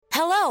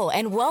Hello,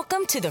 and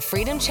welcome to the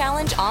Freedom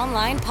Challenge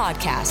online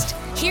podcast.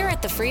 Here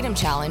at the Freedom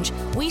Challenge,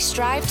 we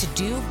strive to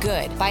do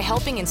good by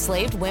helping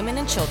enslaved women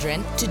and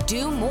children to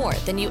do more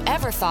than you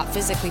ever thought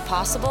physically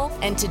possible,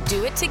 and to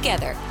do it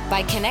together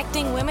by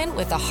connecting women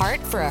with a heart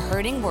for a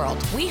hurting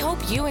world. We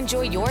hope you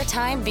enjoy your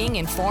time being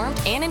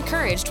informed and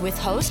encouraged with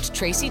host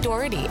Tracy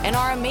Doherty and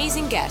our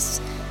amazing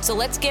guests. So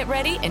let's get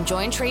ready and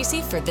join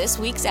Tracy for this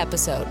week's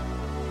episode.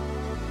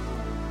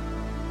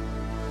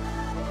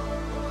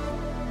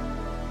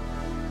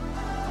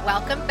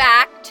 Welcome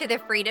back to the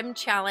Freedom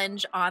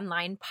Challenge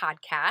online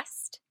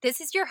podcast. This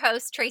is your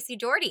host, Tracy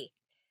Doherty.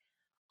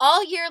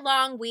 All year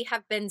long, we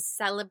have been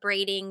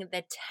celebrating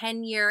the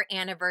 10-year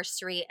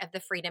anniversary of the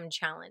Freedom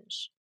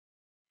Challenge.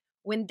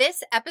 When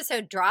this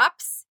episode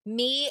drops,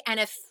 me and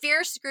a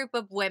fierce group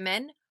of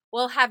women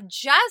will have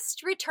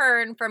just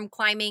returned from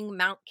climbing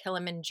Mount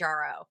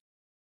Kilimanjaro.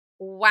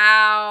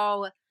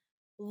 Wow,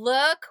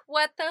 look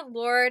what the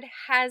Lord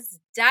has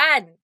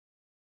done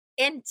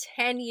in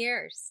 10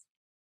 years.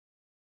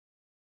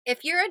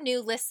 If you're a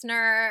new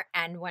listener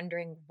and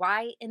wondering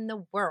why in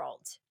the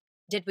world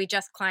did we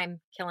just climb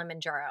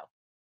Kilimanjaro?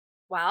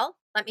 Well,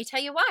 let me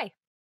tell you why.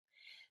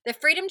 The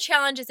Freedom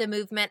Challenge is a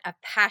movement of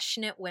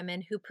passionate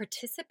women who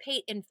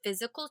participate in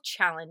physical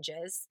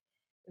challenges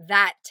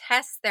that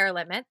test their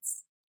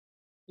limits,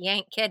 you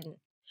ain't kidding,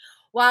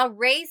 while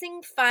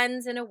raising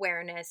funds and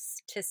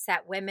awareness to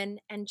set women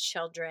and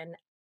children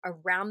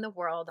around the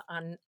world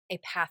on a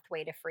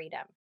pathway to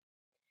freedom.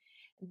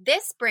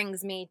 This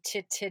brings me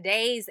to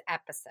today's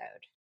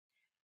episode.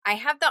 I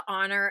have the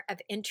honor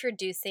of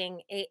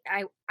introducing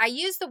I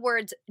use the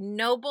words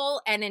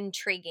noble and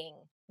intriguing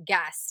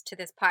guest to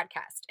this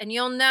podcast. And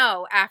you'll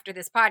know after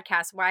this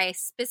podcast why I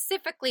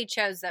specifically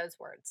chose those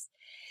words.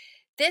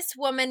 This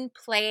woman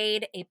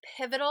played a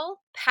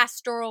pivotal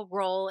pastoral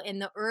role in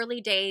the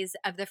early days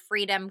of the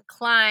Freedom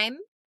Climb,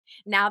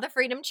 now the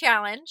Freedom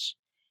Challenge.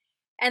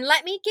 And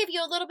let me give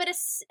you a little bit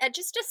of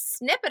just a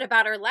snippet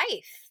about her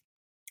life.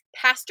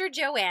 Pastor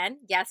Joanne,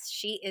 yes,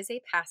 she is a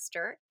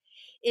pastor,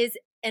 is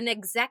an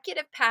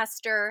executive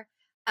pastor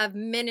of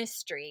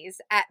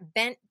ministries at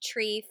Bent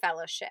Tree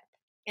Fellowship.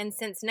 And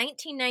since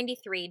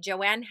 1993,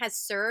 Joanne has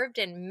served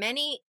in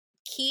many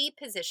key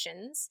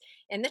positions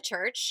in the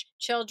church: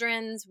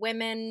 children's,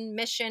 women,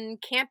 mission,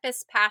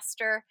 campus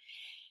pastor,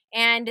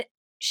 and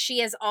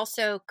she is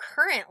also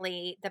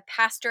currently the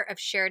pastor of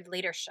Shared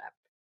Leadership.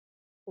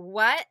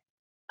 What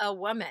a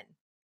woman.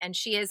 And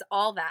she is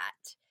all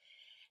that.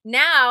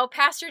 Now,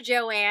 Pastor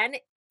Joanne,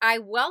 I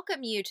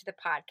welcome you to the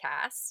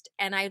podcast,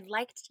 and I'd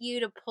like you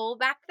to pull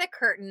back the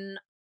curtain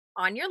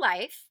on your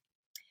life.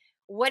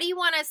 What do you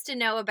want us to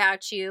know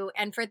about you?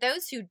 And for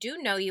those who do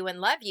know you and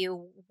love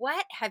you,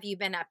 what have you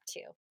been up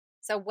to?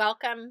 So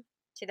welcome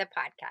to the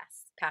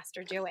podcast,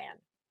 Pastor Joanne.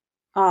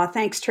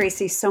 Thanks,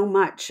 Tracy, so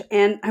much.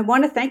 And I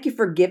want to thank you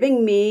for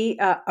giving me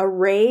a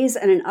raise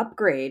and an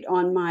upgrade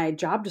on my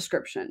job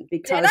description,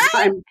 because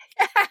I'm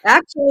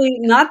actually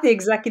not the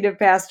executive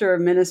pastor of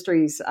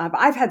ministries.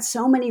 I've had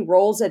so many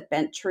roles at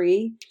Bent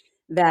Tree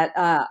that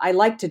I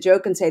like to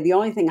joke and say the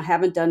only thing I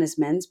haven't done is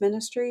men's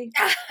ministry.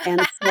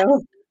 And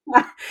so,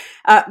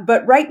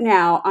 but right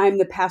now I'm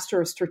the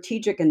pastor of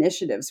strategic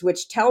initiatives,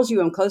 which tells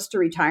you I'm close to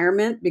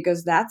retirement,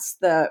 because that's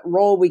the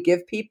role we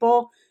give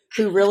people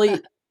who really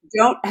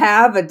don't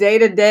have a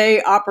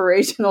day-to-day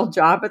operational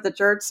job at the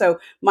church. So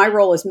my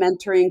role is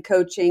mentoring,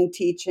 coaching,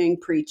 teaching,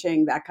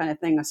 preaching, that kind of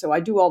thing. So I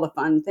do all the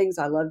fun things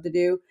I love to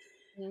do.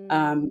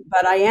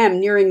 But I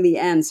am nearing the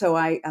end. So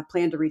I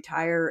plan to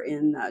retire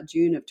in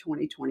June of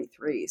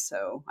 2023.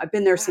 So I've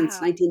been there since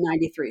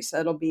 1993. So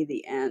it'll be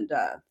the end,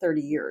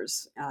 30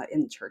 years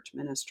in church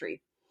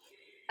ministry.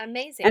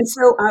 Amazing. And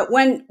so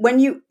when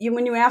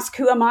you ask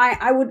who am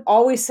I would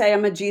always say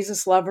I'm a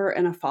Jesus lover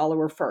and a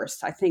follower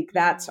first. I think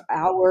that's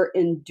our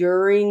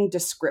enduring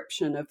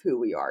description of who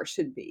we are,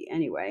 should be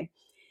anyway.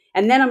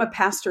 And then I'm a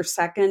pastor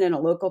second in a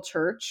local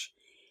church.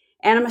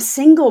 And I'm a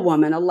single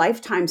woman, a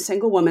lifetime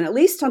single woman, at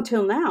least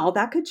until now.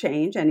 That could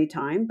change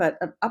anytime. But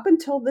up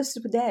until this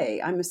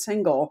day, I'm a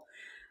single,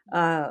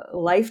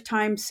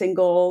 lifetime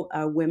single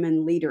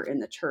women leader in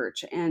the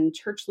church. And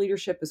church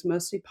leadership is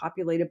mostly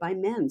populated by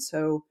men.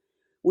 So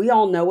we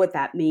all know what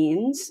that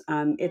means.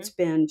 It's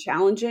been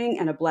challenging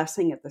and a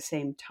blessing at the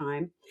same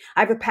time. I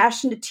have a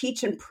passion to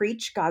teach and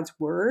preach God's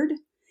word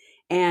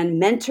and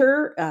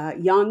mentor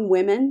young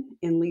women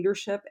in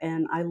leadership.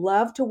 And I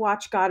love to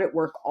watch God at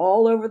work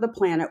all over the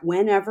planet,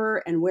 whenever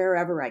and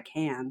wherever I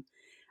can,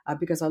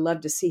 because I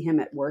love to see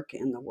him at work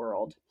in the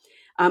world.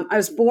 I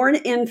was born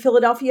in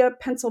Philadelphia,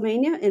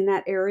 Pennsylvania, in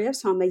that area.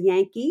 So I'm a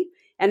Yankee.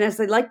 And as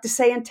they like to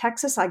say in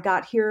Texas, I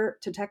got here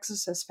to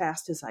Texas as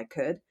fast as I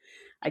could.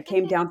 I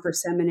came down for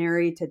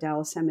seminary to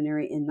Dallas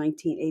Seminary in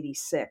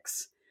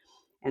 1986.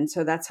 And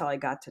so that's how I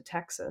got to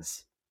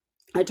Texas.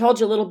 I told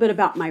you a little bit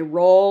about my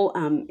role.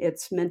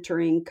 It's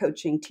mentoring,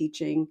 coaching,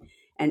 teaching,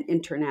 and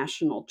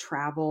international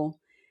travel.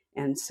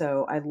 And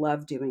so I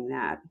love doing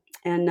that.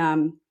 And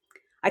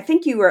I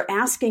think you were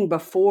asking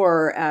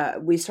before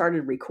we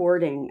started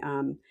recording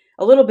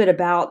a little bit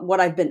about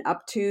what I've been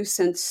up to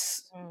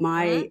since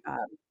my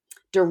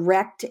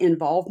direct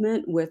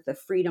involvement with the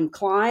Freedom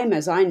Climb,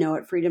 as I know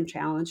it, Freedom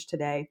Challenge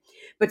today.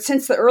 But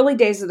since the early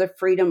days of the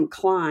Freedom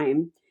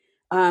Climb,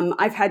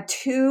 I've had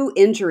 2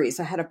 injuries.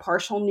 I had a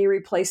partial knee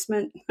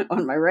replacement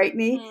on my right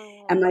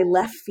knee, and my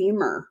left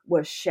femur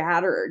was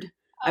shattered.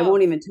 I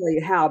won't even tell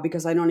you how,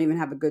 because I don't even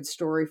have a good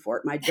story for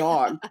it. My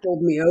dog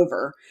pulled me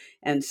over,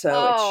 and so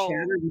it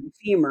shattered my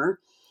femur.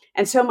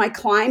 And so my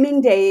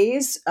climbing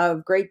days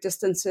of great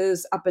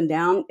distances up and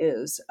down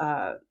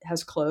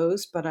has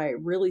closed, but I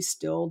really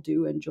still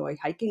do enjoy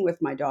hiking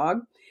with my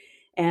dog.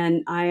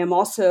 And I am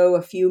also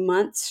a few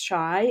months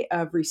shy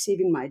of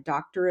receiving my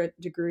doctorate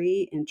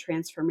degree in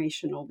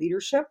transformational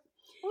leadership.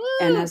 Woo!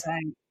 And as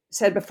I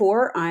said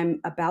before, I'm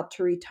about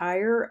to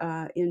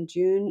retire in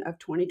June of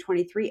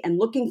 2023 and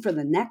looking for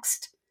the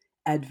next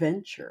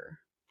adventure.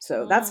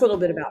 So that's a little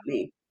bit about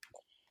me.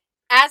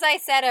 As I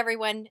said,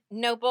 everyone,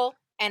 noble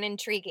and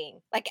intriguing.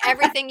 Like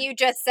everything you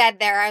just said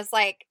there, I was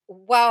like,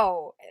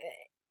 whoa,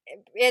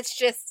 it's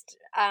just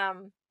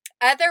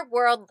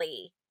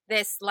otherworldly,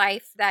 this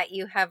life that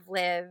you have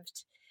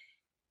lived.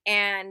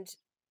 And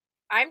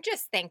I'm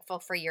just thankful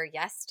for your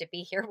yes to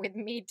be here with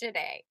me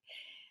today,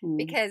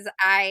 because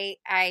I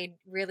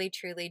really,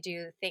 truly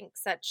do think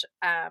such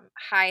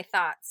high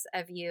thoughts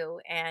of you,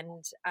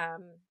 and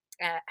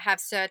have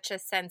such a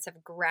sense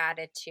of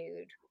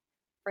gratitude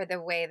for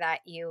the way that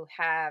you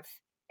have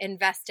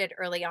invested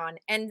early on,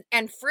 and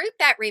fruit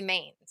that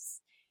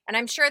remains. And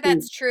I'm sure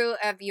that's true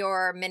of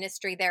your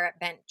ministry there at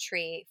Bent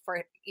Tree,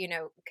 for,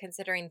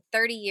 considering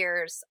 30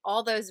 years,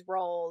 all those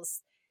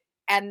roles,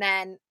 and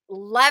then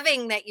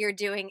loving that you're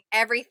doing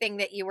everything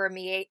that you were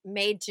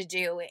made to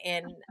do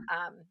in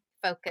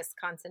focus,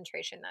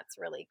 concentration. That's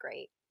really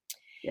great.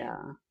 Yeah.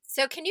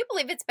 So can you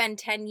believe it's been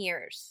 10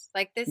 years?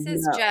 Like, this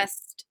is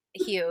just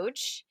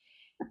huge.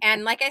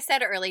 And like I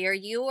said earlier,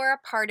 you were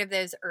a part of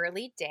those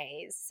early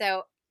days.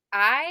 So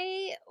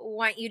I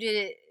want you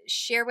to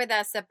share with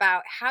us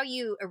about how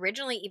you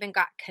originally even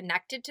got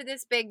connected to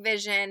this big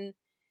vision.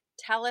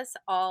 Tell us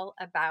all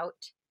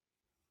about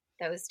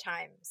those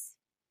times.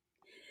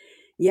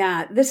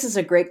 Yeah, this is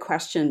a great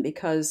question,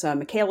 because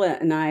Michaela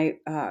and I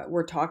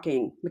were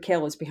talking.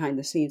 Michaela's behind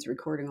the scenes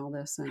recording all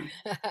this, and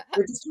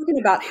we're just talking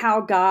about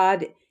how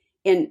God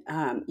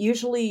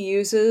usually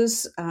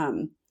uses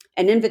an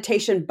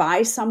invitation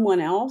by someone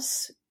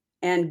else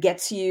and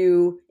gets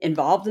you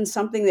involved in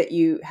something that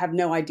you have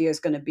no idea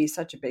is going to be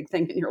such a big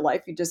thing in your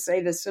life. You just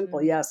say this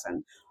simple yes,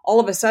 and all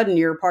of a sudden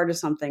you're a part of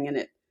something,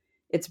 and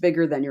it's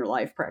bigger than your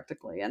life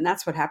practically. And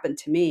that's what happened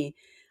to me.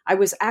 I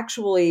was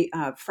actually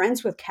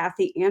friends with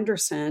Kathy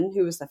Anderson,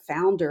 who was the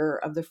founder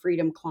of the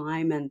Freedom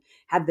Climb and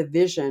had the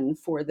vision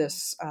for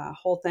this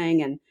whole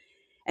thing.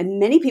 And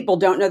many people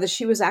don't know that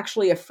she was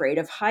actually afraid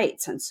of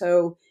heights. And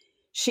so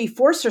she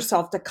forced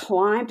herself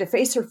to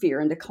face her fear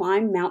and to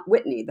climb Mount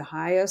Whitney, the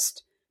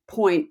highest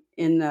point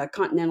in the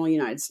continental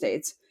United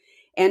States.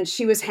 And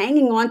she was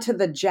hanging on to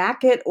the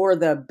jacket or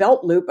the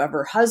belt loop of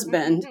her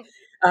husband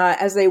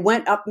as they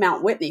went up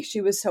Mount Whitney.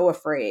 She was so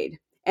afraid.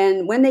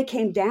 And when they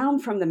came down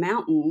from the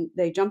mountain,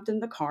 they jumped in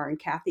the car, and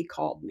Kathy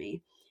called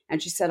me,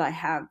 and she said,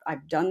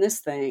 I've done this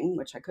thing,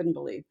 which I couldn't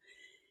believe.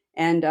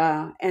 And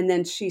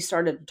then she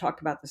started to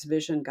talk about this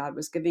vision God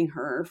was giving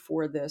her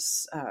for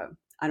this.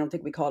 I don't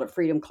think we called it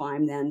Freedom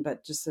Climb then,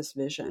 but just this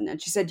vision.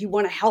 And she said, you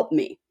want to help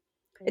me?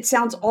 It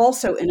sounds all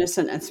so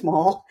innocent and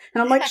small.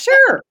 And I'm like,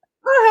 sure,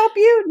 I'll help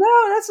you.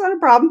 No, that's not a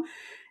problem.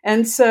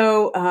 And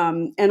so,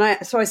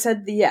 I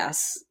said the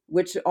yes,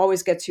 which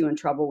always gets you in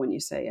trouble when you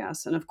say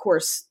yes. And of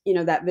course,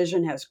 that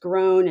vision has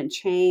grown and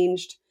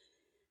changed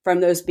from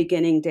those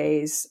beginning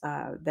days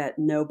that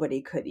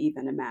nobody could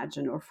even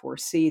imagine or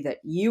foresee, that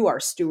you are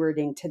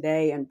stewarding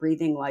today and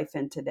breathing life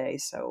in today.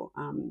 So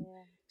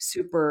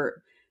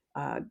super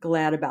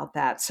glad about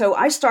that. So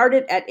I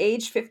started at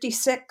age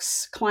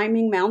 56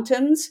 climbing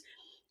mountains,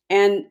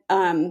 and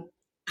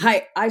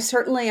I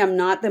certainly am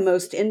not the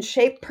most in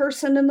shape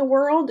person in the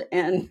world.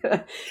 And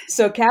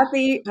so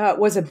Kathy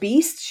was a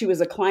beast. She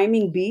was a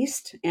climbing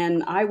beast.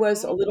 And I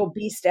was a little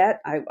beastette.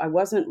 I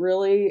wasn't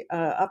really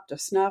up to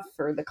snuff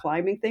for the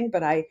climbing thing,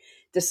 but I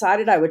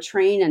decided I would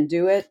train and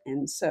do it.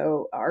 And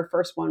so our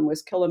first one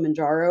was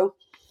Kilimanjaro.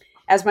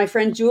 As my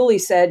friend Julie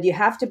said, you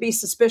have to be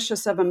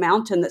suspicious of a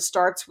mountain that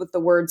starts with the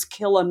words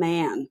kill a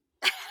man.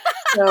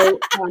 So,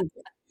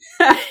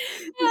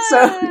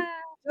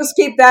 just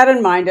keep that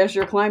in mind as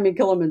you're climbing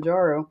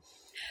Kilimanjaro.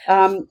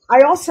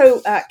 I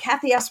also,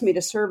 Kathy asked me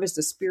to serve as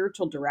the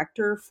spiritual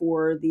director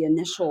for the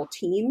initial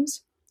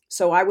teams.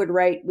 So I would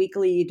write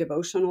weekly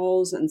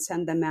devotionals and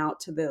send them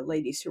out to the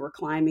ladies who were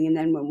climbing. And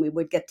then when we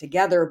would get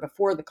together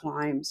before the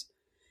climbs,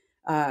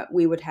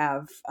 we would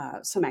have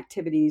some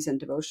activities and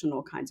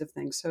devotional kinds of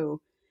things.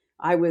 So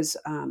I was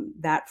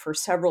that for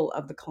several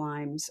of the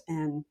climbs.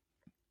 And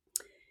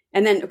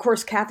then, of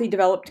course, Kathy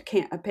developed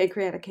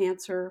pancreatic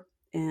cancer.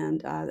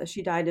 And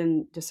she died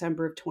in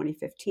December of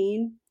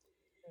 2015.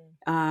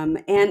 And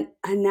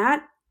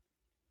that,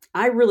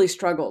 I really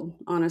struggled,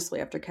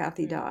 honestly, after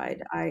Kathy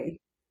died.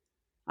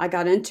 I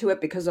got into it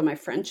because of my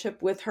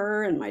friendship with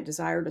her and my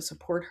desire to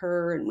support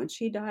her. And when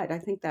she died, I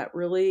think that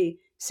really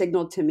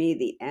signaled to me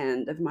the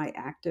end of my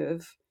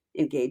active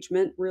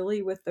engagement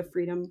really with the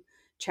Freedom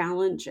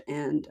Challenge.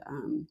 And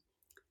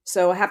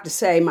so I have to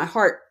say my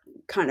heart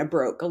kind of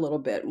broke a little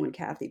bit when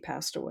Kathy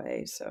passed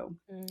away. So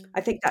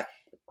I think that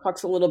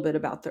talks a little bit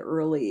about the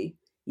early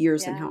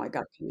years and how I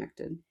got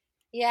connected.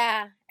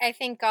 Yeah, I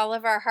think all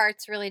of our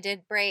hearts really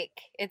did break.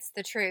 It's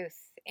the truth.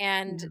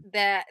 And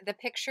the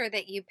picture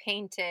that you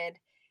painted,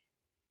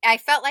 I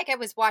felt like I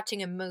was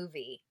watching a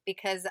movie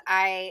because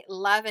I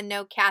love and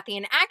know Kathy.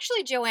 And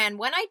actually, Joanne,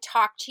 when I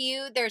talk to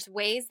you, there's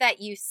ways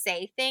that you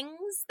say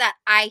things that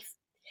I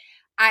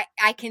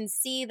can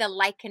see the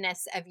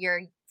likeness of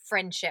your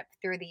friendship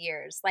through the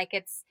years. Like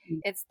it's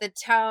the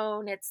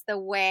tone, it's the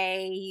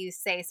way you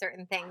say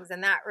certain things,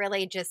 and that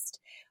really just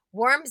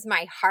warms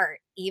my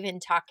heart even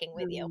talking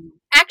with you.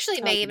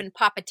 Actually may even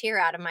pop a tear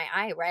out of my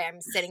eye, right?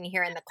 I'm sitting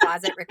here in the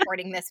closet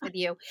recording this with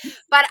you.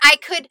 But I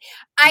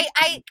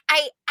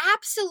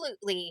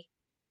absolutely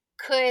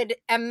could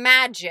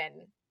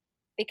imagine,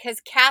 because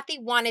Kathy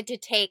wanted to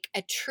take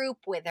a troop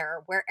with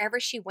her wherever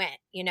she went.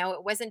 You know,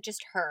 it wasn't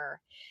just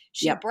her.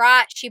 She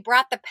brought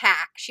the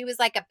pack. She was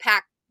like a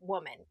pack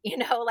woman, you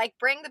know, like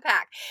bring the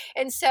pack.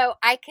 And so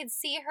I could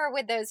see her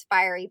with those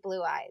fiery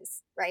blue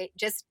eyes, right?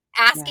 Just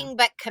asking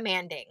but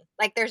commanding.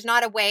 Like there's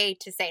not a way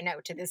to say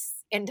no to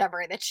this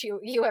endeavor that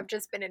you have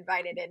just been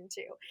invited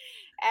into.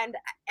 And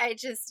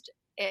it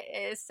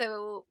is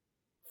so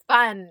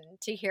fun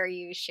to hear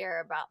you share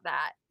about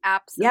that.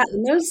 Absolutely.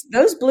 Yeah, and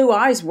those blue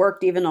eyes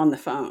worked even on the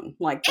phone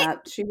like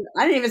that.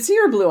 I didn't even see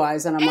her blue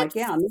eyes, and I'm like,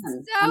 yeah,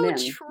 I'm in.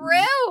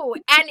 True.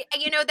 And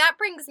you know, that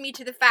brings me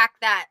to the fact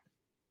that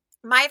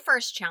my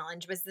first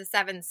challenge was the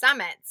 7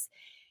 Summits.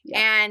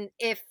 And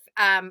if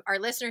our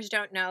listeners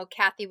don't know,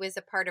 Kathy was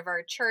a part of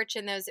our church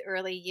in those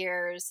early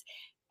years.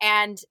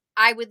 And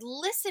I would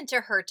listen to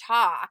her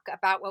talk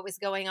about what was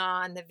going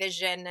on, the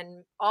vision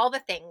and all the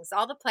things,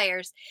 all the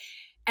players.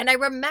 And I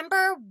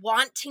remember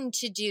wanting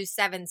to do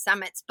 7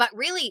 Summits, but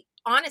really,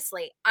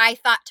 honestly, I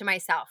thought to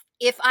myself,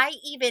 if I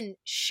even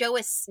show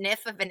a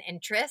sniff of an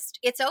interest,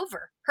 it's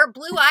over. Her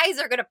blue eyes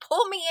are going to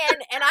pull me in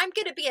and I'm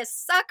going to be a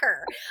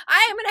sucker.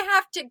 I am going to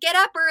have to get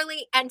up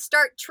early and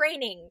start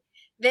training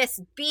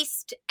this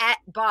beast at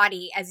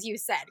body, as you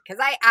said, because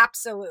I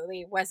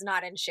absolutely was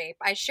not in shape.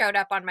 I showed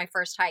up on my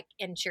first hike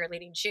in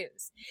cheerleading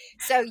shoes.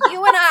 So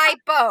you and I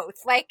both,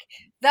 like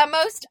the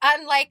most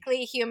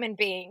unlikely human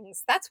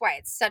beings. That's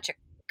why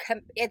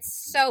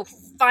it's so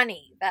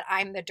funny that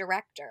I'm the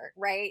director,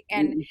 right?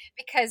 And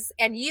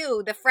and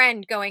you, the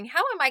friend, going,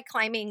 how am I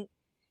climbing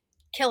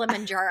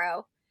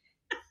Kilimanjaro?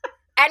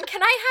 And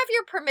can I have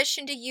your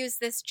permission to use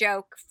this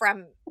joke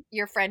from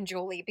your friend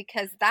Julie?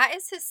 Because that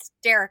is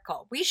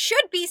hysterical. We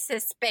should be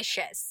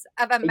suspicious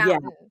of a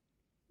mountain.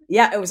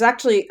 Yeah, it was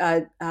actually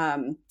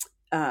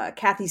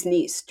Kathy's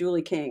niece,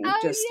 Julie King,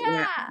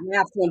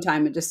 laughed one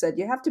time and just said,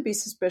 you have to be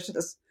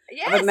suspicious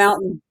of a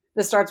mountain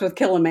that starts with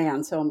kill a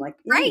man. So I'm like,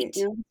 right.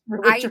 You know,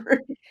 really true.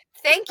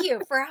 Thank you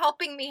for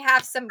helping me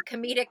have some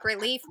comedic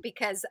relief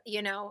because,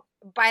 you know,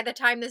 by the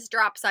time this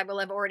drops, I will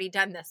have already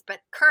done this. But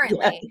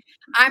currently,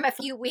 I'm a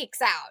few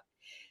weeks out.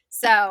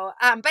 So,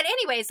 but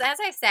anyways, as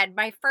I said,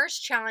 my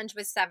first challenge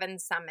was 7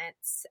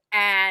 Summits.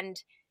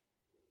 And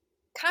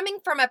coming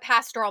from a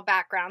pastoral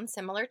background,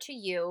 similar to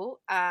you,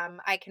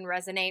 I can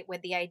resonate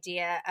with the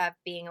idea of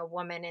being a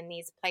woman in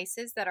these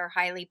places that are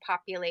highly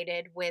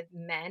populated with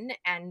men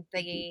and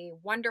the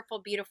wonderful,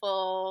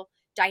 beautiful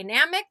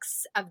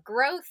dynamics of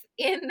growth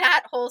in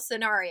that whole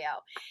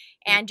scenario.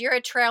 And you're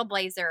a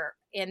trailblazer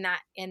in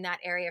that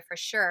area for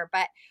sure.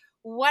 But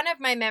one of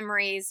my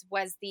memories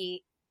was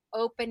the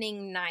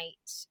opening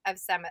night of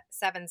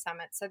 7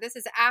 Summits. So this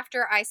is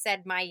after I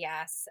said my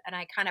yes, and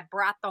I kind of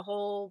brought the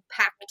whole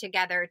pack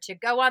together to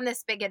go on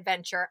this big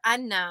adventure,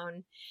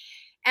 unknown.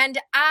 And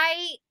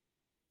I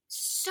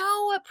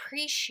so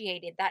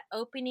appreciated that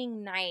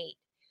opening night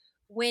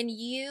when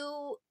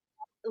you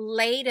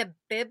laid a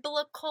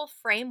biblical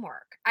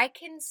framework. I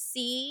can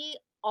see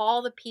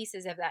all the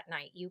pieces of that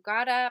night. You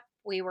got up,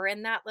 we were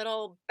in that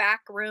little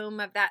back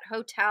room of that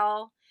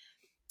hotel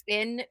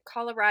in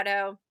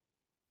Colorado,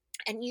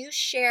 and you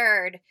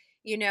shared,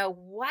 you know,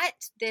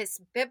 what this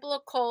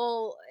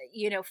biblical,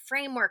 you know,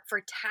 framework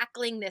for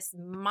tackling this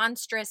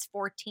monstrous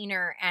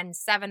 14er and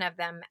 7 of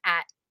them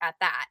at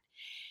that.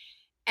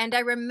 And I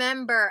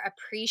remember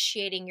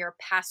appreciating your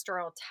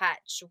pastoral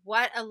touch.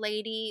 What a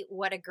lady,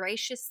 what a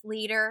gracious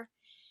leader.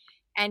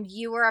 And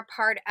you were a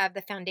part of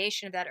the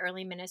foundation of that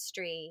early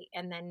ministry.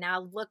 And then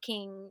now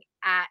looking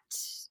at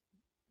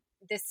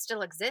this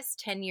still exists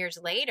 10 years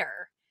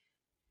later.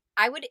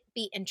 I would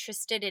be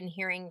interested in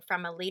hearing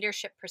from a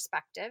leadership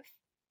perspective,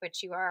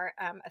 which you are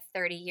a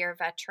 30-year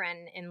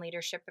veteran in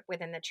leadership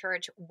within the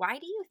church. Why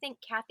do you think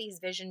Kathy's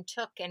vision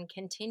took and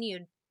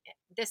continued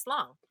this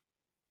long?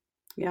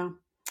 Yeah.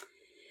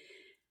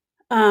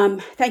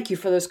 Thank you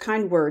for those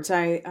kind words.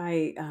 I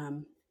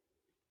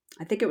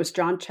think it was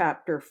John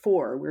chapter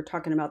 4. We were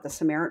talking about the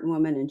Samaritan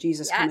woman and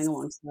Jesus coming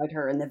alongside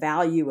her and the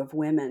value of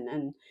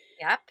women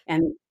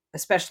and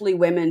especially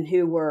women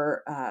who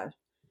were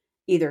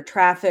either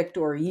trafficked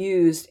or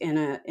used in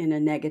a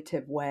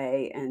negative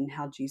way, and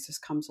how Jesus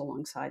comes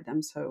alongside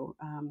them. So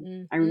I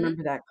Mm-hmm.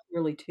 remember that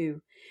clearly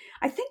too.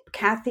 I think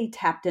Kathy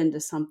tapped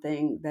into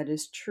something that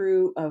is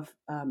true of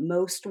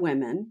most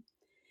women.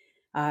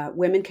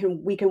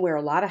 We can wear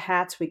a lot of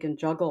hats, we can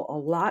juggle a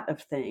lot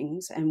of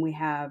things, and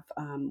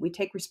we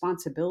take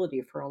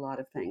responsibility for a lot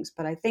of things.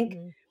 But I think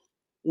Mm-hmm.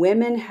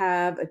 women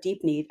have a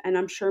deep need, and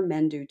I'm sure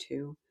men do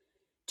too,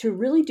 to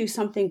really do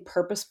something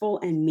purposeful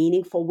and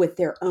meaningful with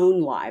their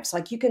own lives.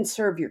 Like, you can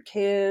serve your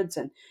kids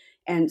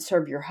and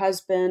serve your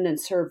husband and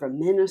serve a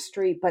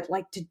ministry, but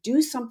like, to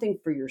do something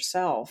for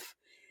yourself.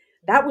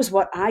 That was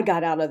what I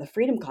got out of the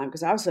Freedom Climb,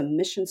 because I was a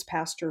missions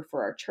pastor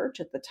for our church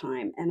at the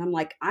time. And I'm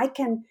like, I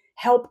can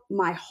help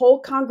my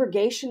whole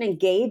congregation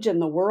engage in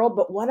the world,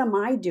 but what am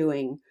I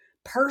doing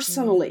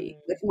personally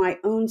with my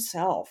own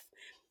self?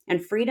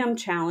 And Freedom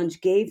Challenge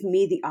gave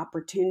me the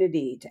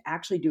opportunity to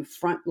actually do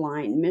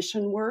frontline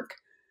mission work,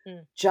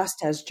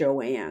 just as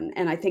Joanne.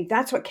 And I think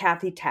that's what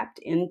Kathy tapped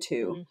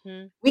into.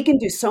 Mm-hmm. We can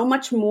do so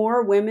much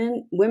more.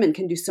 Women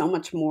can do so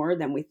much more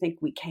than we think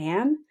we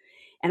can.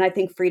 And I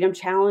think Freedom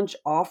Challenge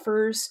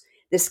offers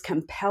this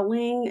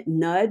compelling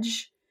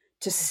nudge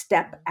to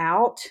step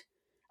out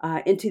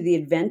into the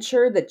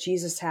adventure that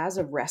Jesus has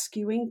of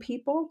rescuing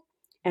people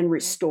and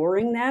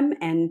restoring them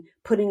and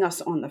putting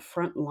us on the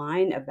front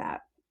line of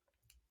that.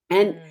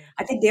 And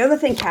I think the other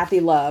thing Kathy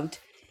loved,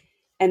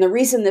 and the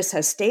reason this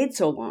has stayed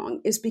so long,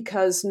 is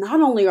because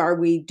not only are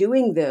we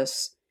doing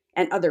this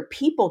and other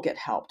people get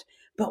helped,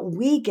 but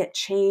we get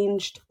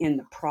changed in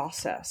the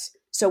process.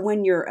 So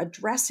when you're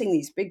addressing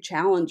these big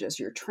challenges,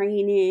 you're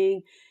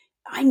training.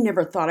 I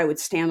never thought I would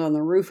stand on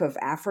the roof of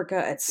Africa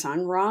at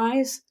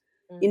sunrise.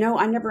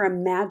 I never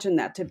imagined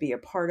that to be a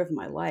part of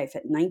my life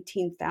at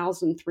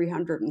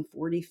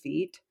 19,340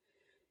 feet,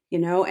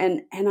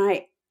 and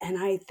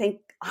I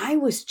think I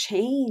was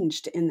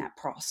changed in that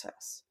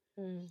process.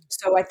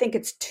 So I think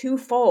it's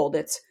twofold.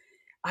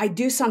 I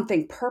do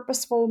something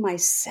purposeful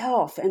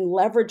myself and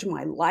leverage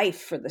my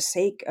life for the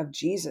sake of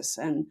Jesus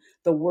and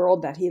the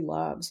world that he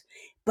loves.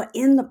 But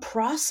in the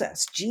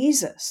process,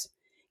 Jesus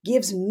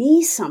gives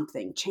me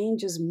something,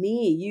 changes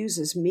me,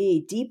 uses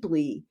me,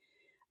 deeply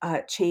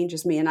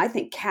changes me. And I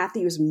think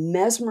Kathy was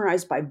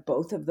mesmerized by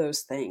both of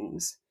those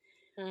things,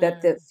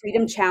 that the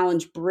Freedom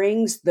Challenge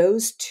brings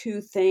those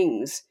two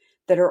things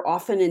that are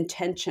often in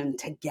tension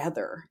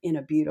together in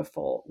a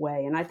beautiful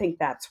way. And I think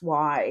that's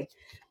why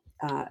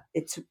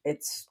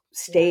it's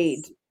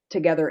stayed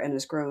together and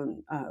has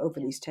grown over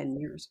these 10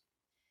 years.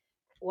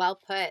 Well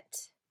put.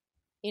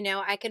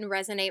 I can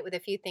resonate with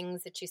a few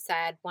things that you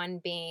said. One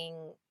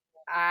being,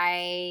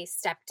 I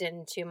stepped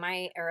into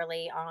my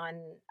early on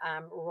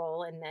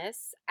role in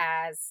this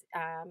as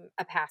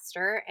a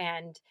pastor,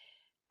 and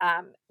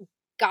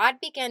God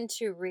began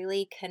to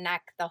really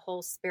connect the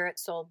whole spirit,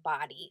 soul,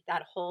 body,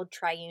 that whole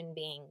triune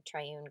being,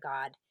 triune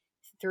God,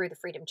 through the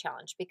Freedom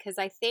Challenge. Because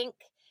I think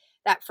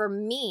that for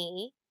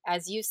me,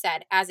 as you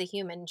said, as a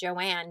human,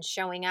 Joanne,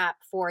 showing up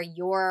for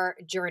your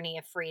journey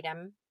of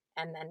freedom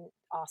and then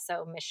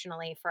also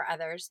missionally for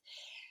others,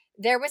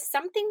 there was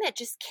something that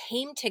just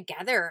came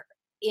together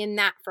in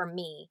that for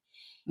me.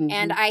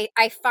 And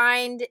I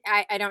find,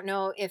 I don't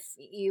know if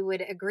you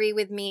would agree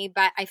with me,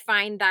 but I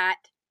find that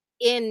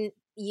in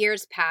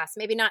years past,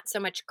 maybe not so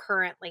much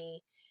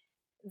currently,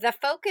 the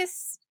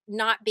focus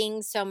not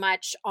being so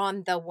much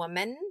on the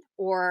woman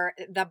or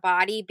the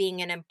body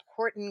being an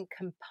important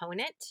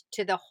component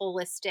to the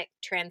holistic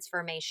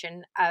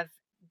transformation of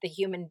the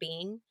human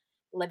being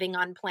living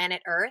on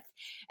planet Earth.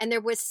 And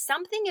there was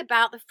something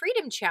about the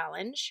Freedom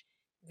Challenge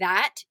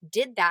that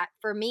did that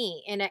for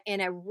me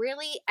in a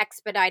really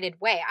expedited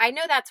way. I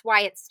know that's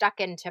why it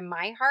stuck into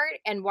my heart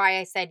and why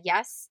I said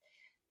yes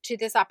to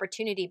this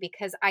opportunity,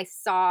 because I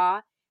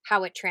saw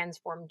how it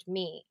transformed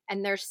me.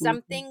 And there's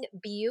something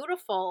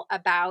beautiful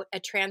about a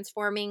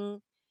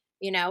transforming,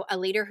 a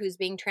leader who's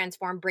being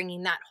transformed,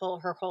 bringing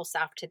her whole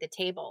self to the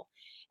table.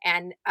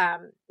 And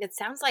it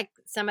sounds like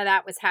some of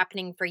that was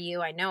happening for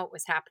you. I know it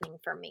was happening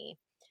for me.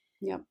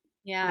 Yep.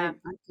 Yeah.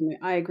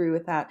 I agree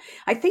with that.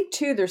 I think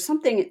too, there's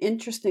something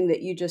interesting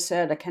that you just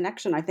said, a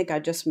connection I think I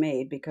just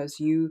made because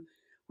you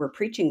were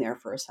preaching there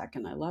for a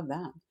second. I love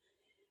that.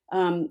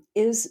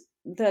 Is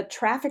the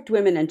trafficked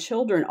women and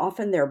children,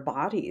 often their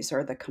bodies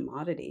are the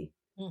commodity.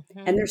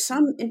 And there's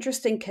some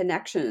interesting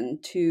connection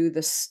to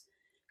this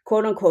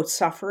quote unquote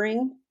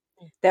suffering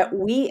that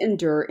we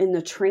endure in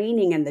the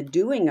training and the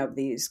doing of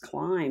these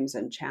climbs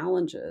and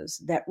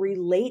challenges that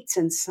relates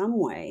in some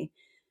way,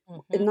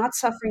 not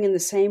suffering in the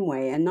same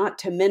way, and not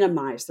to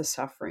minimize the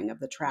suffering of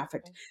the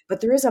trafficked,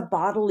 but there is a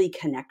bodily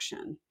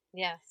connection.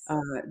 Yes.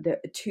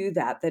 To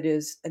that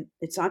is,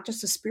 it's not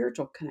just a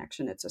spiritual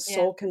connection, it's a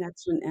soul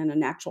connection and a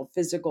natural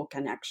physical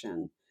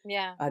connection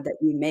that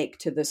we make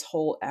to this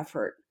whole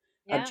effort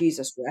of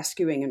Jesus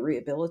rescuing and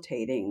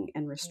rehabilitating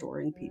and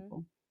restoring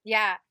people.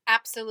 Yeah,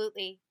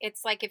 absolutely.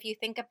 It's like if you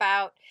think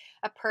about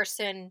a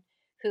person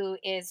who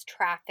is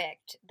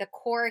trafficked, the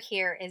core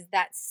here is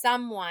that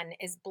someone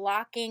is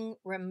blocking,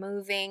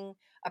 removing,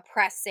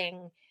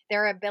 oppressing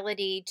their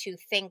ability to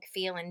think,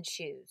 feel, and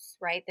choose,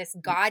 right? This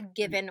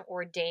God-given,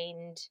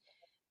 ordained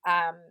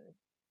um,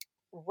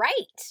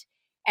 right.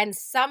 And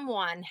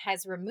someone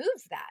has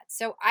removed that.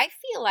 So I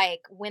feel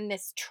like when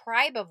this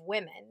tribe of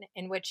women,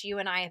 in which you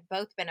and I have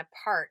both been a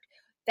part,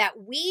 that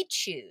we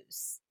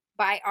choose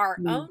by our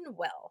Mm. own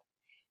will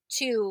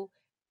to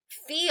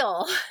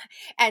feel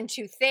and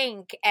to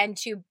think and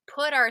to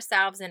put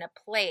ourselves in a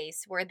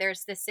place where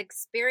there's this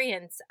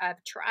experience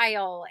of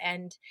trial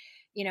and,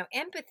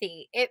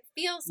 empathy, it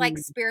feels like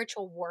Mm.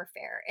 spiritual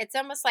warfare. It's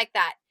almost like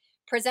that.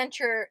 Present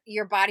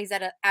your bodies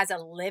as a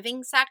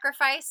living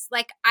sacrifice.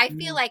 Like, I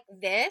feel Mm. like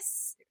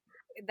this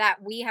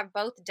that we have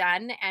both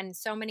done, and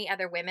so many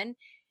other women,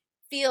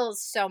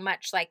 feels so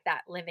much like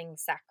that living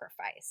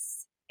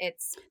sacrifice.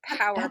 It's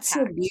power That's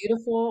so packed.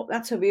 beautiful.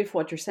 That's so beautiful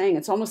what you're saying.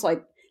 It's almost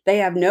like they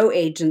have no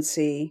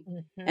agency.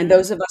 And Hmm.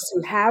 those of us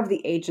who have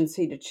the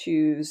agency to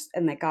choose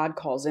and that God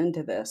calls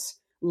into this,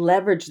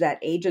 leverage that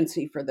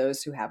agency for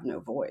those who have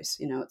no voice.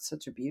 It's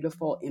such a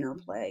beautiful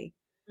interplay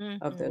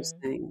of those Hmm.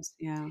 things.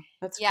 Yeah,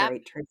 that's Yep.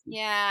 great, Tracy.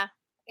 Yeah.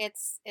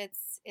 It's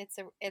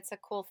a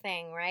cool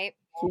thing, right?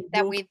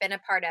 That Mhm. we've been a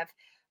part of.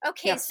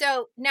 Okay, Yep.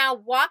 so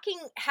now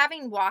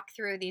having walked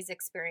through these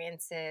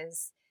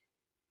experiences,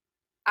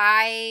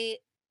 I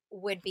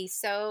would be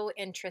so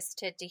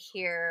interested to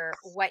hear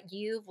what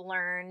you've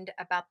learned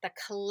about the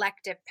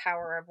collective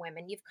power of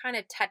women. You've kind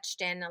of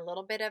touched in a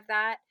little bit of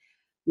that,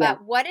 Yeah.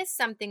 but what is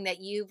something that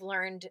you've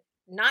learned,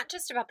 not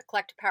just about the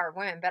collective power of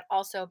women, but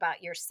also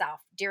about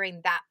yourself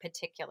during that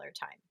particular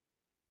time?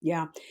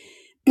 Yeah.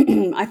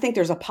 I think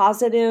there's a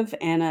positive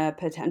and a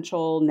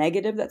potential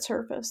negative that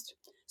surfaced.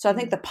 So I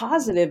think Mm. the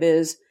positive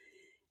is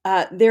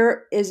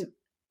there is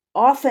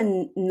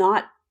often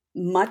not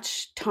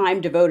much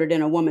time devoted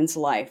in a woman's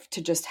life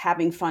to just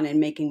having fun and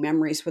making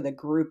memories with a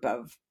group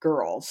of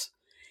girls.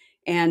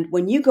 And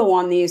when you go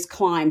on these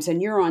climbs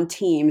and you're on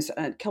teams,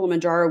 at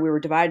Kilimanjaro, we were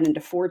divided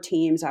into 4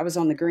 teams. I was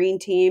on the green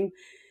team.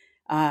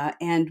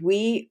 And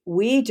we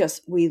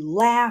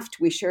laughed,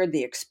 we shared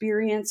the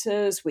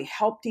experiences, we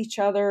helped each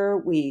other,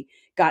 we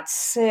got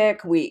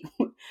sick,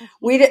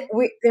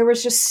 Mhm. there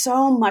was just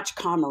so much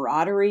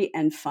camaraderie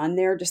and fun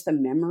there, just the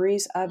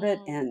memories of it,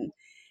 Mm.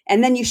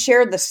 and then you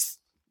shared this,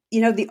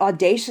 the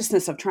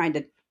audaciousness of trying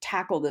to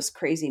tackle this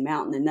crazy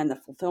mountain, and then the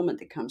fulfillment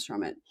that comes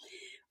from it.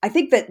 I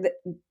think that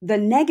the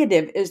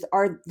negative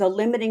are the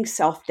limiting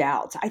self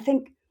doubts. I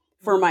think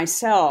for Mm.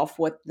 myself,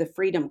 what the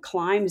Freedom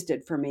Climbs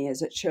did for me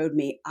is it showed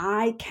me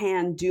I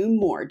can do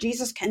more.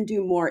 Jesus can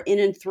do more in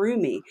and through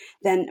me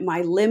than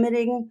my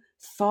limiting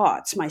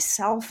thoughts, my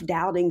self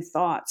doubting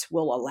thoughts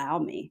will allow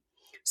me.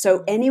 So,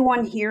 Mm.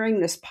 anyone hearing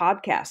this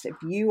podcast, if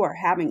you are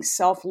having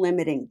self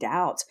limiting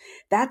doubts,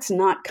 that's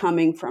not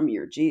coming from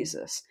your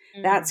Jesus.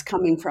 That's Mm.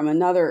 coming from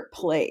another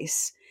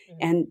place. Mm.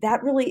 And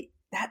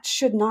that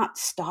should not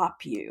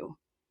stop you.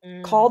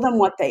 Call Mm. them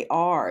what they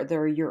are.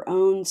 They're your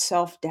own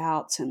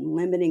self-doubts and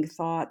limiting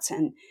thoughts.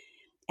 And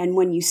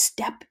when you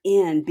step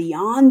in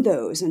beyond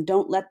those and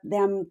don't let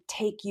them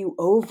take you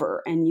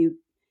over, and you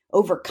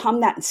overcome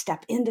that and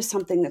step into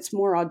something that's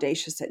more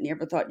audacious that you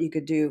never thought you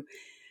could do,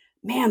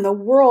 man, the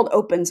world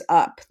opens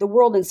up. The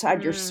world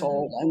inside your Mm.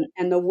 soul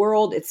and the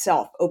world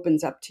itself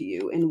opens up to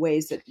you in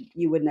ways that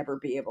you would never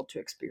be able to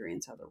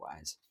experience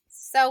otherwise.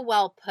 So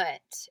well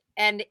put.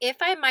 And if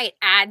I might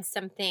add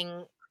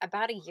something,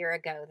 about a year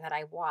ago that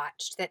I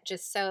watched that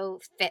just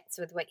so fits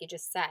with what you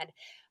just said,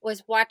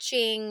 was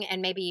watching,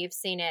 and maybe you've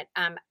seen it,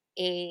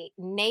 a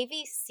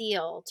Navy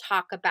SEAL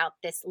talk about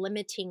this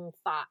limiting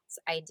thoughts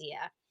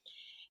idea.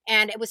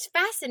 And it was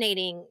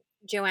fascinating,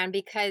 Joanne,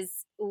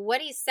 because what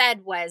he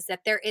said was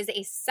that there is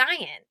a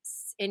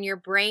science in your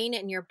brain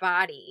and your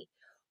body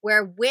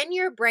where when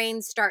your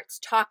brain starts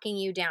talking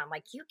you down,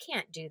 like, you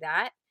can't do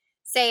that.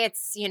 Say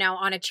it's,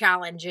 on a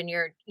challenge and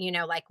you're,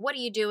 like, what are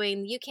you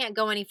doing? You can't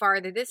go any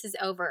farther. This is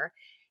over.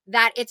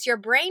 That it's your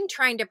brain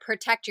trying to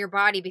protect your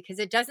body because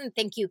it doesn't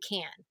think you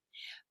can.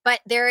 But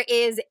there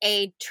is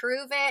a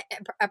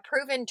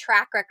proven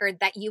track record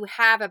that you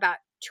have about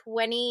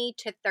 20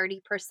 to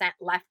 30%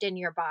 left in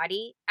your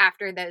body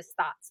after those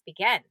thoughts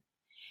begin.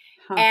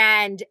 Huh.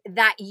 And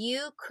that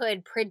you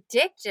could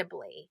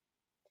predictably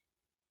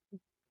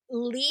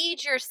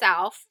lead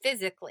yourself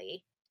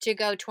physically to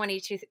go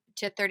 20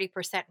 to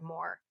 30%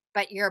 more.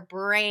 But your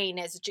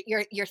brain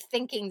your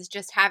thinking's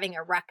just having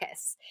a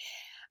ruckus.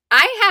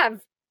 I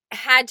have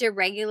had to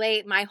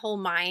regulate my whole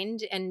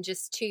mind, and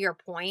just to your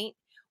point,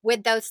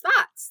 with those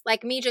thoughts,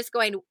 like me just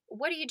going,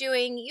 what are you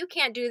doing? You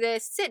can't do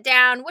this. Sit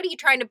down. What are you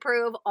trying to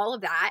prove? All of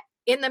that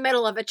in the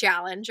middle of a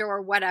challenge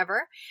or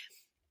whatever.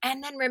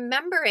 And then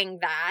remembering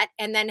that,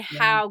 and then Yeah.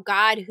 how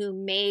God, who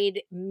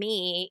made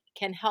me,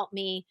 can help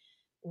me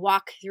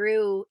walk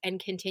through and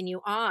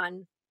continue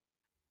on.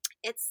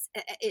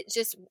 It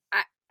just,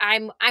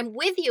 I'm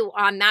with you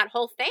on that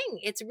whole thing.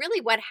 It's really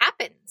what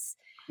happens.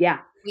 Yeah.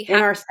 We In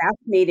have. our staff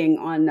meeting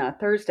on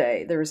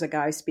Thursday, there was a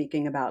guy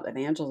speaking about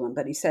evangelism,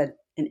 but he said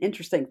an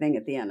interesting thing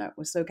at the end. I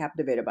was so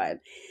captivated by it.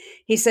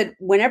 He said,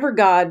 whenever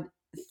God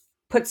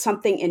puts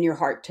something in your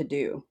heart to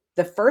do,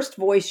 the first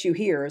voice you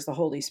hear is the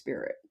Holy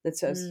Spirit that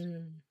says,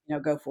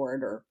 Mm. go for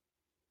it or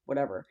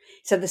whatever.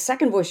 He said the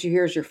second voice you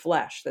hear is your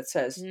flesh that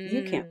says,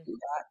 you can't Mm. do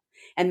that.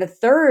 And the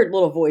third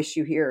little voice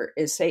you hear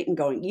is Satan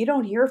going, you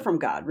don't hear from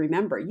God.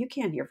 Remember, you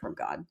can't hear from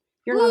God.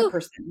 You're not a Woo.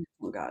 person who hears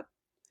from God.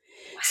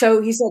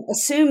 So he said,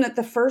 assume that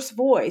the first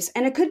voice,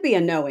 and it could be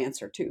a no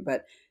answer too,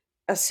 but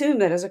assume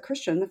that as a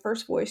Christian, the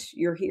first voice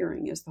you're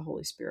hearing is the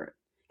Holy Spirit.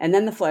 And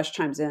then the flesh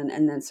chimes in,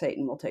 and then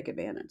Satan will take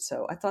advantage.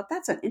 So I thought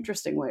that's an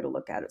interesting way to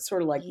look at it.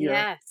 Sort of like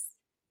Yes.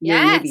 your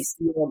Navy Yes.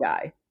 SEAL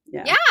guy.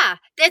 Yeah. Yeah.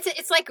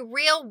 It's like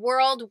real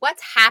world,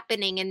 what's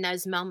happening in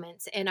those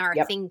moments in our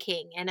Yep.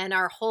 thinking and in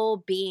our whole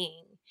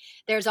being.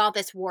 There's all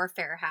this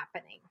warfare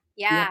happening.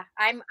 Yep. Yeah,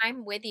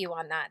 I'm with you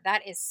on that.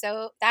 That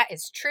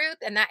is truth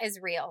and that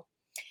is real.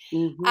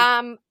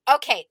 Mm-hmm.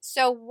 Okay,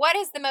 so what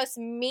is the most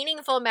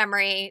meaningful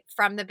memory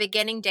from the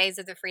beginning days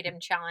of the Freedom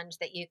Challenge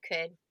that you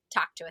could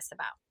talk to us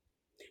about?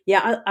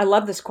 Yeah, I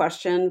love this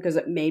question because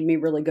it made me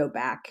really go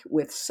back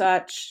with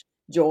such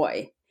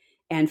joy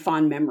and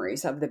fond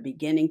memories of the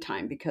beginning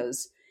time,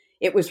 because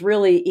it was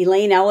really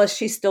Elaine Ellis.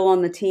 She's still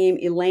on the team.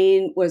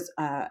 Elaine was,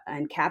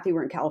 and Kathy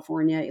were in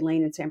California,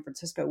 Elaine in San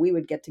Francisco. We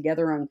would get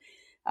together on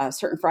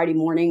certain Friday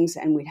mornings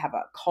and we'd have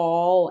a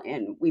call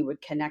and we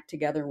would connect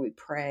together and we'd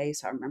pray.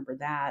 So I remember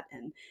that.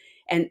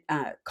 And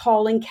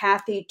calling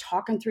Kathy,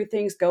 talking through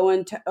things,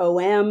 going to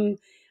OM,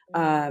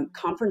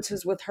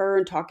 conferences with her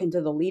and talking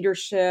to the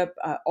leadership,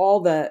 all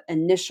the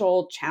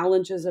initial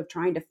challenges of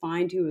trying to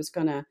find who was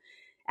going to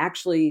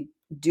actually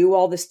do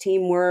all this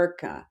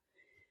teamwork.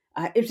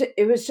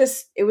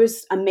 It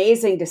was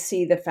amazing to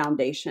see the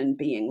foundation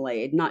being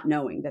laid, not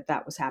knowing that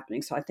that was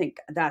happening. So I think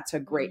that's a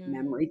great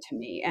memory to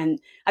me. And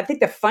I think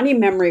the funny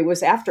memory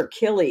was after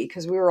Killy,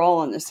 because we were all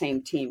on the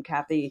same team.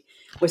 Kathy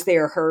was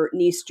there. Her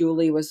niece,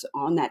 Julie, was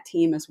on that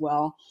team as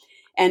well.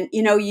 And,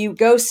 you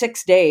go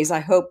 6 days. I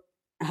hope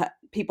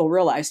people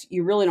realize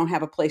you really don't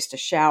have a place to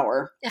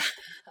shower.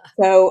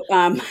 So,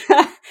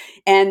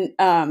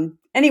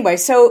 anyway,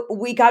 so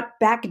we got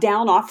back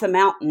down off the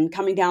mountain.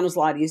 Coming down is a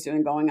lot easier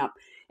than going up.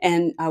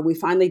 And we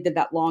finally did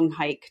that long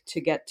hike to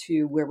get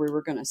to where we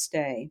were going to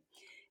stay.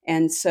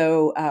 And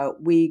so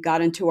we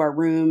got into our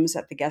rooms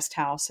at the guest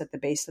house at the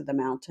base of the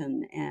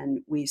mountain, and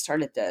we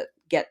started to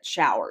get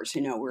showers.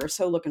 We were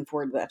so looking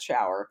forward to that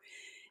shower.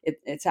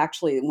 It's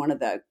actually one of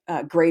the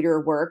greater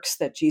works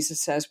that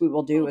Jesus says we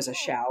will do is a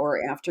shower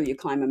after you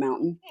climb a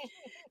mountain.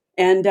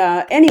 And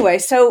anyway,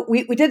 so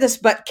we did this,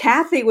 but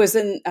Kathy was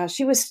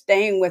she was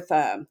staying with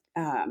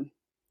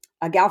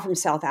a gal from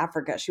South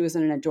Africa. She was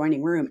in an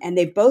adjoining room, and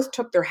they both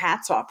took their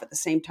hats off at the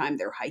same time.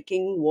 They're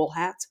hiking, wool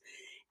hats,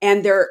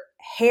 and their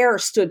hair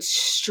stood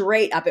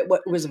straight up. It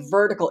was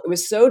vertical. It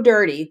was so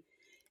dirty.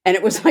 And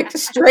it was like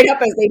straight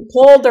up as they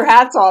pulled their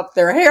hats off,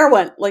 their hair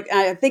went like,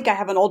 I think I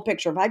have an old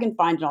picture. If I can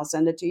find it, I'll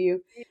send it to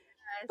you. Yes.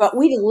 But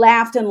we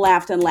laughed and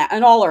laughed and laughed,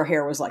 and all our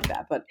hair was like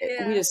that, but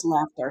we just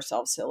laughed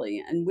ourselves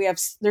silly. And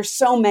there's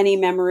so many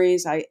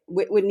memories. I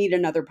would need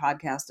another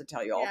podcast to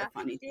tell you all the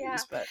funny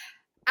things, but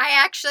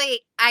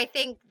I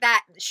think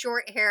that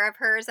short hair of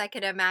hers, I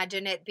could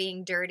imagine it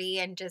being dirty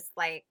and just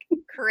like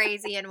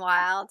crazy and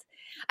wild.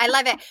 I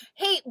love it.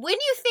 Hey, when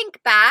you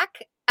think back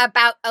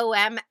about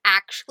OM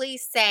actually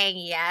saying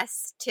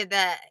yes to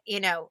the,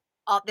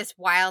 all this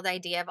wild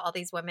idea of all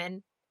these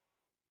women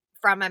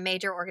from a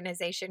major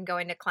organization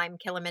going to climb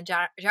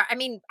Kilimanjaro. I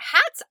mean,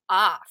 hats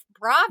off.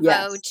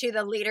 Bravo to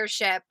the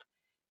leadership,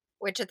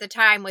 which at the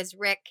time was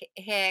Rick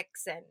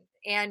Hicks and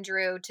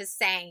Andrew, to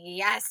saying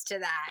yes to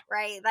that,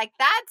 right? Like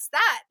that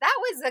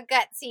was a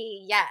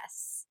gutsy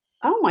yes.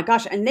 Oh my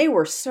gosh. And they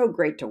were so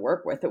great to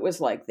work with. It was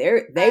like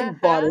they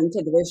bought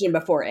into the vision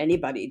before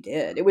anybody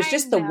did. It was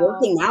just the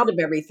working out of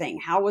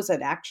everything. How was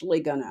it actually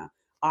going to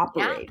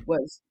operate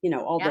was,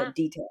 all the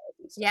details.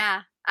 And stuff.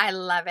 Yeah, I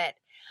love it.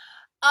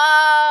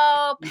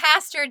 Oh,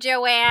 Pastor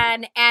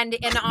Joanne. And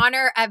in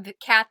honor of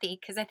Kathy,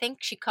 because I think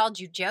she called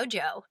you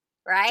JoJo,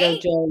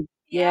 right? JoJo.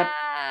 Yeah,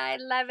 I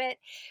love it.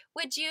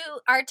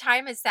 Our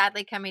time is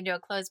sadly coming to a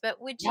close,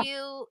 but would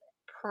you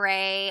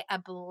pray a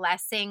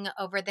blessing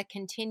over the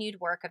continued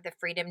work of the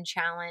Freedom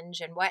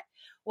Challenge and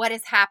what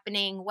is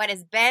happening, what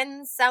has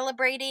been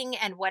celebrating,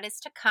 and what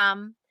is to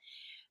come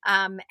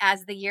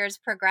as the years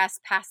progress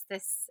past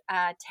this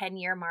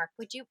 10-year mark?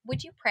 Would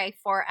you pray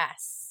for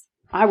us?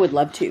 I would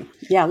love to.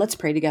 Yeah, let's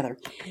pray together.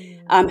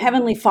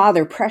 Heavenly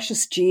Father,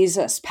 precious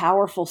Jesus,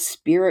 powerful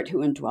Spirit who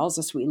indwells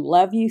us, we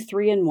love you,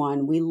 3 in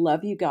 1. We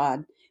love you,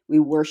 God. We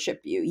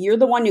worship you. You're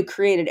the one who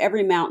created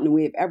every mountain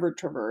we have ever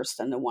traversed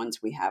and the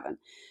ones we haven't.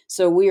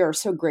 So we are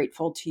so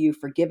grateful to you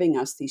for giving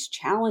us these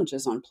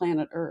challenges on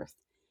planet Earth,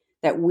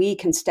 that we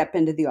can step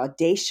into the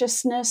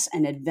audaciousness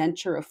and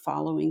adventure of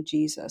following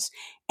Jesus.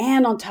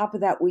 And on top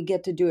of that, we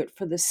get to do it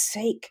for the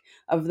sake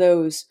of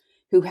those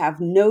who have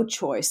no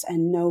choice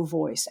and no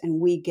voice. And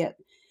we get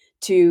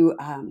to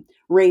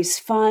raise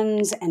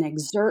funds and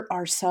exert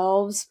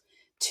ourselves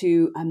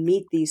to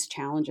meet these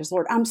challenges.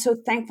 Lord, I'm so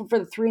thankful for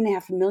the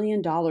 $3.5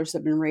 million that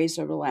have been raised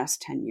over the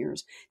last 10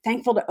 years.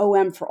 Thankful to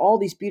OM for all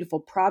these beautiful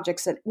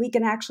projects that we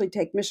can actually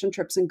take mission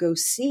trips and go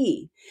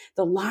see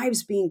the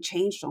lives being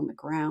changed on the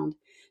ground.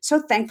 So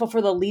thankful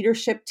for the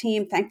leadership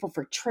team, thankful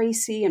for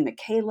Tracy and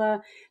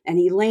Michaela and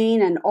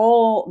Elaine and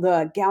all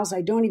the gals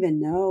I don't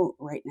even know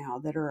right now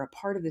that are a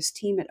part of this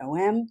team at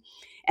OM.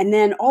 And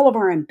then all of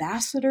our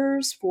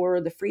ambassadors for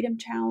the Freedom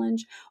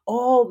Challenge,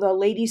 all the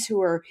ladies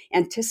who are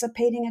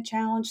anticipating a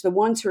challenge, the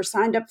ones who are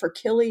signed up for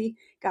Kili,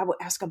 God will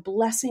ask a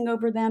blessing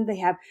over them. They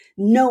have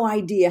no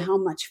idea how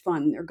much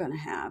fun they're going to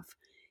have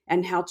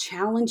and how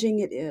challenging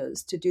it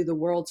is to do the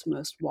world's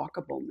most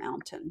walkable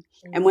mountain.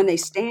 And when they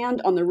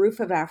stand on the roof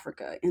of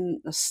Africa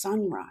in the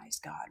sunrise,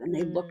 God, and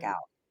they look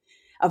out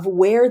of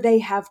where they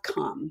have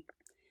come,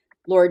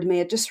 Lord, may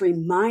it just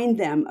remind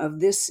them of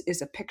this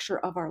is a picture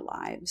of our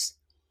lives,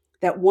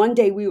 that one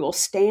day we will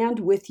stand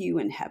with you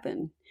in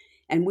heaven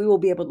and we will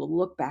be able to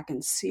look back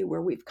and see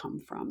where we've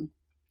come from.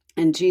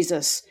 And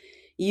Jesus,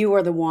 you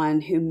are the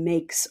one who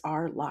makes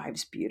our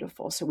lives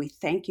beautiful. So we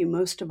thank you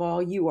most of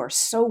all. You are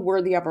so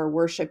worthy of our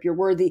worship. You're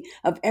worthy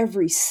of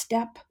every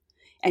step,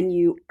 and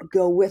you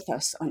go with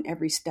us on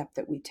every step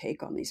that we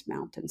take on these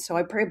mountains. So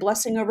I pray a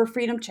blessing over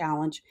Freedom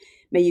Challenge.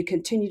 May you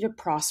continue to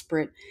prosper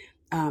it,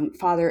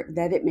 Father,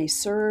 that it may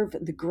serve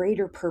the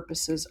greater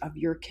purposes of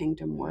your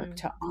kingdom work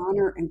to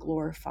honor and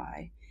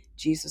glorify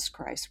Jesus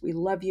Christ. We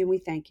love you and we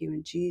thank you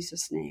in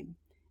Jesus' name.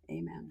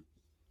 Amen.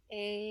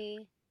 Amen.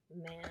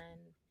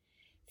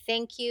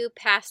 Thank you,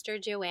 Pastor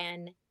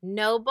Joanne,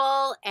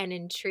 noble and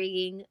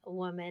intriguing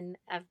woman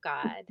of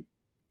God.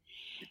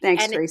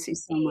 Thanks, Tracy,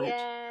 so much.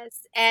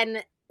 Yes.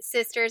 And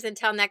sisters,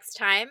 until next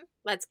time,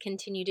 let's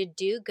continue to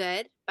do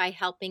good by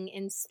helping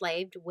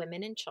enslaved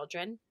women and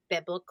children,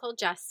 biblical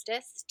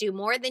justice, do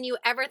more than you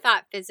ever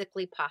thought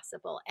physically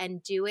possible,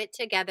 and do it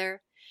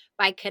together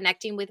by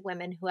connecting with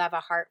women who have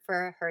a heart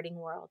for a hurting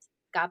world.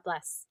 God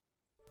bless.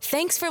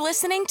 Thanks for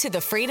listening to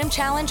the Freedom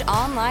Challenge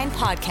online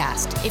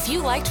podcast. If you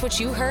liked what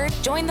you heard,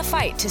 join the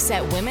fight to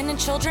set women and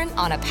children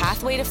on a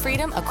pathway to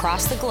freedom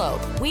across the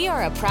globe. We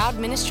are a proud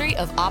ministry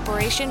of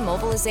Operation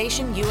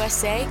Mobilization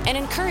USA and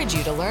encourage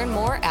you to learn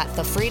more at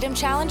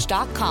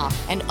thefreedomchallenge.com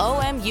and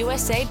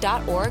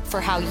omusa.org for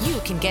how you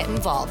can get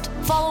involved.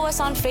 Follow us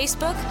on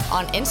Facebook,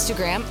 on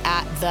Instagram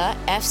at the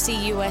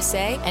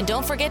FCUSA, and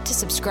don't forget to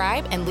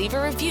subscribe and leave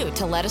a review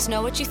to let us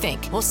know what you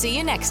think. We'll see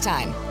you next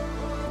time.